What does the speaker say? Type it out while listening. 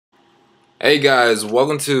Hey guys,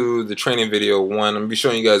 welcome to the training video one. I'm gonna be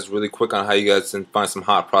showing you guys really quick on how you guys can find some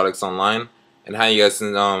hot products online and how you guys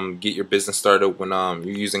can get your business started when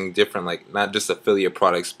you're using different, like, not just affiliate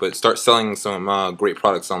products, but start selling some great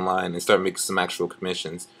products online and start making some actual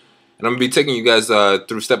commissions. And I'm gonna be taking you guys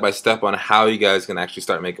through step by step on how you guys can actually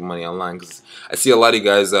start making money online, because I see a lot of you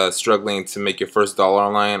guys struggling to make your first dollar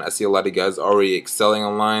online. I see a lot of you guys already excelling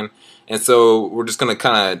online. And so we're just going to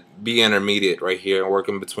kind of be intermediate right here,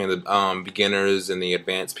 working between the beginners and the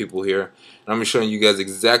advanced people here. And I'm going to be showing you guys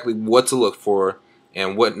exactly what to look for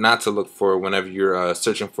and what not to look for whenever you're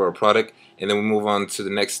searching for a product. And then we move on to the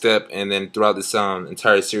next step. And then throughout this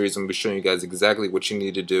entire series, I'm going to be showing you guys exactly what you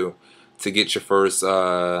need to do to get your first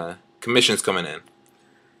commissions coming in.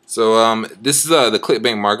 So this is the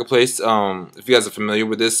ClickBank marketplace. If you guys are familiar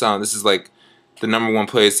with this, this is like the #1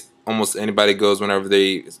 place almost anybody goes whenever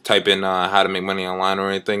they type in how to make money online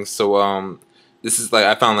or anything. So this is, like,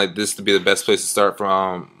 I found like this to be the best place to start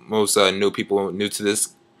for most new people new to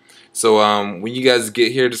this. So when you guys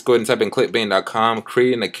get here, just go ahead and type in clickbank.com,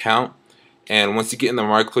 create an account, and once you get in the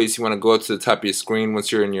marketplace, you want to go up to the top of your screen.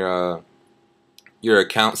 Once you're in your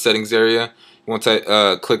account settings area, you want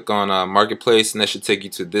to click on marketplace, and that should take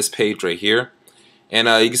you to this page right here. And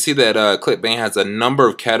you can see that ClickBank has a number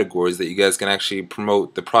of categories that you guys can actually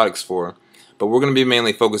promote the products for. But we're going to be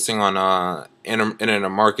mainly focusing on internet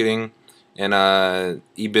marketing and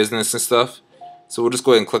e-business and stuff. So we'll just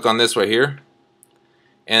go ahead and click on this right here.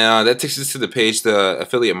 And that takes us to the page, the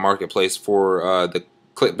affiliate marketplace for the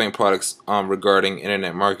ClickBank products regarding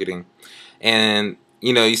internet marketing. And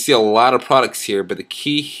you see a lot of products here, but the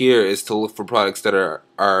key here is to look for products that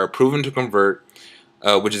are proven to convert,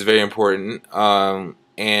 which is very important,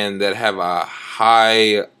 and that have a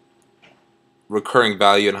high recurring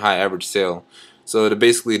value and high average sale. So to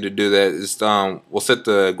do that is we'll set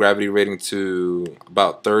the gravity rating to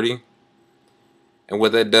about 30, and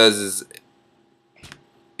what that does is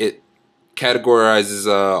it categorizes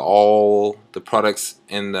all the products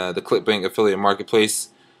in the ClickBank affiliate marketplace,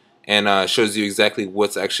 and shows you exactly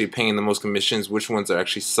what's actually paying the most commissions, which ones are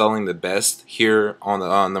actually selling the best here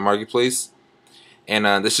on the marketplace. And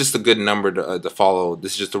this is just a good number to follow.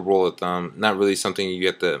 This is just a rule of thumb, not really something you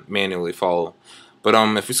have to manually follow. But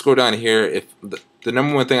if we scroll down here, if the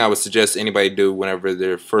 #1 thing I would suggest anybody do whenever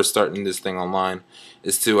they're first starting this thing online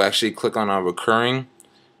is to actually click on recurring,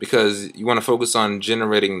 because you want to focus on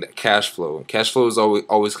generating the cash flow. Cash flow is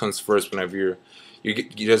always comes first whenever you're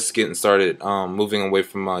just getting started, moving away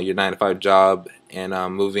from your 9-to-5 job and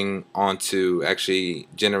moving on to actually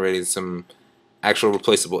generating some actual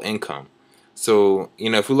replaceable income. So,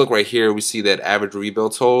 if we look right here, we see that average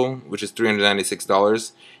rebill total, which is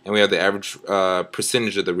 $396, and we have the average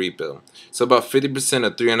percentage of the rebill. So about 50%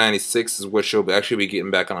 of $396 is what you'll actually be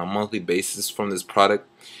getting back on a monthly basis from this product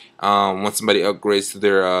once somebody upgrades to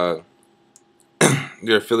their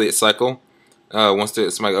their affiliate cycle. Once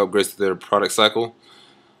somebody upgrades to their product cycle,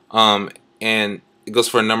 and it goes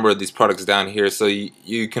for a number of these products down here. So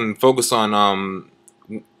you can focus on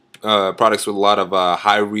products with a lot of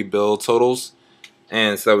high rebill totals,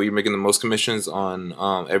 and so you're making the most commissions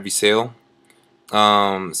on every sale.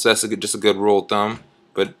 So that's just a good rule of thumb.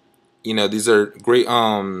 But these are great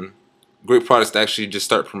great products to actually just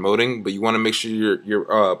start promoting, but you want to make sure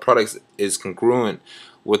your products is congruent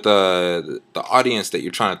with the audience that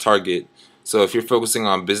you're trying to target. So if you're focusing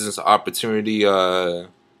on business opportunity, a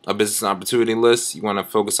business opportunity list, you want to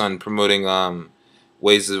focus on promoting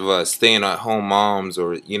ways of staying at home moms,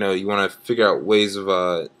 or you want to figure out ways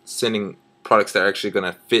of sending products that are actually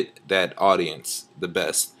going to fit that audience the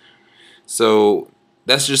best. So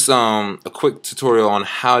that's just a quick tutorial on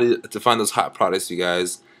how to find those hot products, you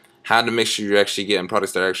guys. How to make sure you're actually getting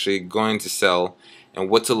products that are actually going to sell, and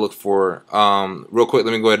what to look for. Real quick,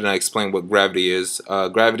 let me go ahead and explain what gravity is.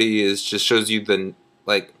 Gravity just shows you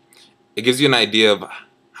it gives you an idea of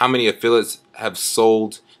how many affiliates have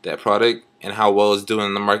sold that product and how well it's doing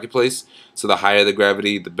in the marketplace. So the higher the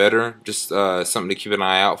gravity, the better. Just something to keep an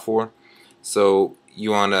eye out for. So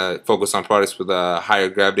you want to focus on products with a higher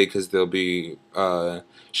gravity, because they'll be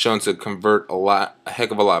shown to convert a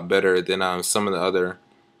heck of a lot better than some of the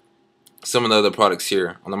other products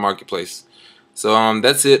here on the marketplace. So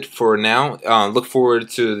that's it for now. Look forward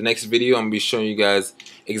to the next video. I'm going to be showing you guys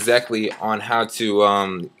exactly on how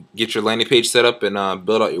to get your landing page set up and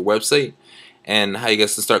build out your website, and how you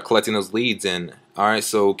guys can start collecting those leads in. Alright,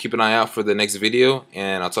 so keep an eye out for the next video,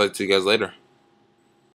 and I'll talk to you guys later.